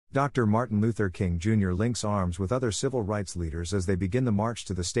Dr. Martin Luther King Jr. links arms with other civil rights leaders as they begin the march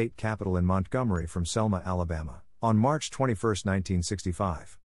to the state capitol in Montgomery from Selma, Alabama, on March 21,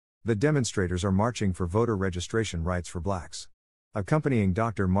 1965. The demonstrators are marching for voter registration rights for blacks. Accompanying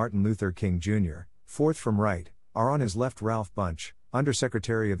Dr. Martin Luther King Jr., fourth from right, are on his left Ralph Bunche,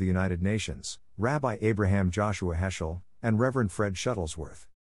 Undersecretary of the United Nations, Rabbi Abraham Joshua Heschel, and Reverend Fred Shuttlesworth.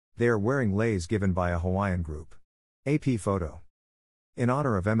 They are wearing leis given by a Hawaiian group. AP photo. In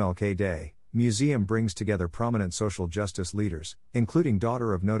honor of MLK Day, museum brings together prominent social justice leaders, including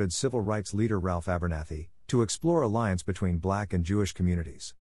daughter of noted civil rights leader Ralph Abernathy, to explore alliance between Black and Jewish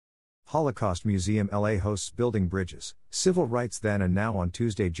communities. Holocaust Museum LA hosts Building Bridges, Civil Rights Then and Now on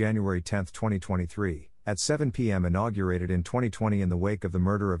Tuesday, January 10, 2023, at 7 p.m. Inaugurated in 2020 in the wake of the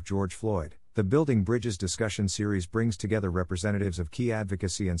murder of George Floyd. The Building Bridges discussion series brings together representatives of key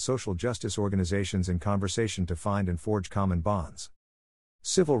advocacy and social justice organizations in conversation to find and forge common bonds.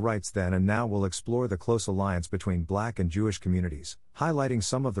 Civil Rights Then and Now will explore the close alliance between Black and Jewish communities, highlighting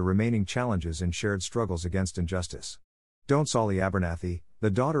some of the remaining challenges and shared struggles against injustice. Donsali Abernathy, the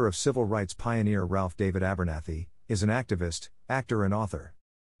daughter of civil rights pioneer Ralph David Abernathy, is an activist, actor and author.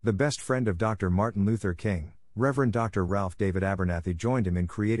 The best friend of Dr. Martin Luther King, Reverend Dr. Ralph David Abernathy, joined him in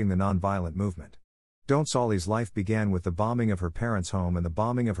creating the nonviolent movement. Donsali's life began with the bombing of her parents' home and the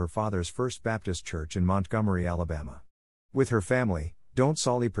bombing of her father's First Baptist Church in Montgomery, Alabama. With her family,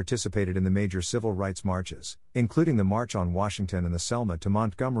 Donsali participated in the major civil rights marches, including the March on Washington and the Selma to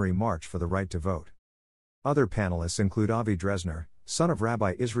Montgomery March for the Right to Vote. Other panelists include Avi Dresner, son of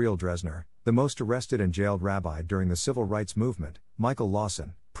Rabbi Israel Dresner, the most arrested and jailed rabbi during the civil rights movement, Michael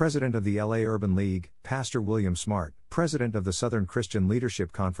Lawson, president of the LA Urban League, Pastor William Smart, president of the Southern Christian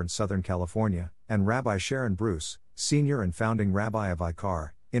Leadership Conference Southern California, and Rabbi Sharon Bruce, senior and founding rabbi of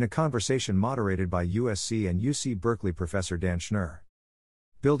ICAR, in a conversation moderated by USC and UC Berkeley professor Dan Schnur.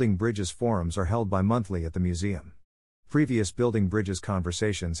 Building Bridges forums are held bi-monthly at the museum. Previous Building Bridges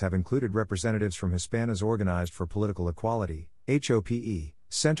conversations have included representatives from Hispanas Organized for Political Equality, HOPE,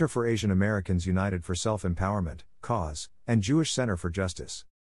 Center for Asian Americans United for Self-Empowerment, CAUSE, and Jewish Center for Justice.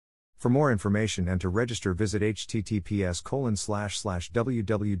 For more information and to register, visit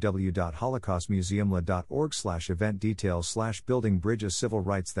https://www.holocaustmuseumla.org/event details/Building Bridges Civil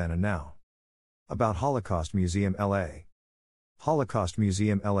Rights Then and Now. About Holocaust Museum LA. Holocaust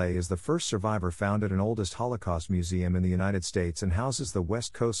Museum LA is the first survivor-founded and oldest Holocaust museum in the United States and houses the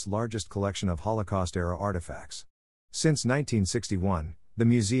West Coast's largest collection of Holocaust-era artifacts. Since 1961, the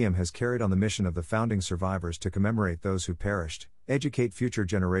museum has carried on the mission of the founding survivors to commemorate those who perished, educate future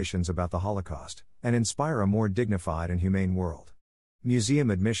generations about the Holocaust, and inspire a more dignified and humane world. Museum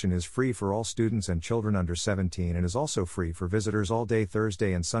admission is free for all students and children under 17 and is also free for visitors all day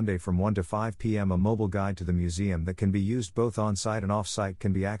Thursday and Sunday from 1 to 5 p.m. A mobile guide to the museum that can be used both on-site and off-site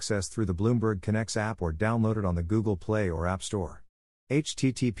can be accessed through the Bloomberg Connects app or downloaded on the Google Play or App Store.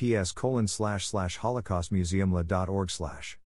 https://holocaustmuseumla.org/